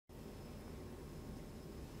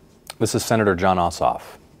This is Senator John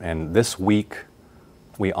Ossoff, and this week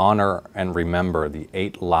we honor and remember the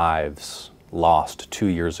 8 lives lost 2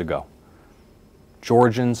 years ago.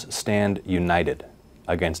 Georgians stand united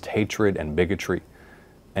against hatred and bigotry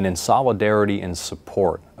and in solidarity and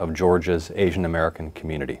support of Georgia's Asian American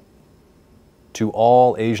community. To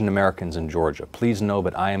all Asian Americans in Georgia, please know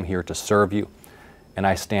that I am here to serve you, and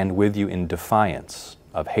I stand with you in defiance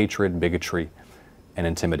of hatred, bigotry, and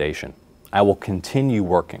intimidation. I will continue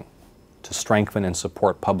working to strengthen and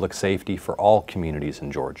support public safety for all communities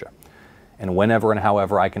in Georgia. And whenever and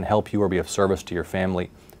however I can help you or be of service to your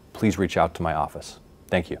family, please reach out to my office.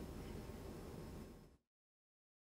 Thank you.